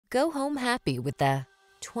Go home happy with the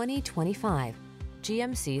 2025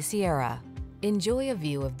 GMC Sierra. Enjoy a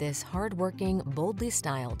view of this hard-working, boldly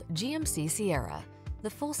styled GMC Sierra, the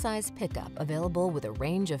full-size pickup available with a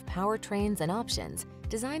range of powertrains and options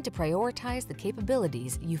designed to prioritize the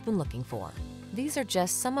capabilities you've been looking for. These are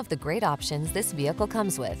just some of the great options this vehicle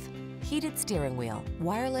comes with: heated steering wheel,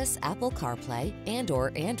 wireless Apple CarPlay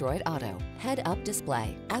and/or Android Auto, head-up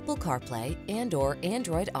display, Apple CarPlay and/or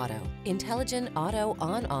Android Auto, intelligent auto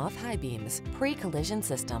on-off high beams, pre-collision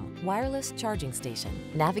system, wireless charging station,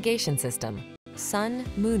 navigation system, sun,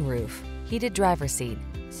 moonroof, heated driver's seat.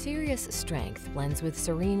 Serious strength blends with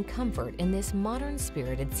serene comfort in this modern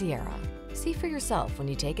spirited Sierra. See for yourself when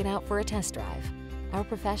you take it out for a test drive. Our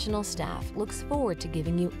professional staff looks forward to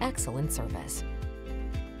giving you excellent service.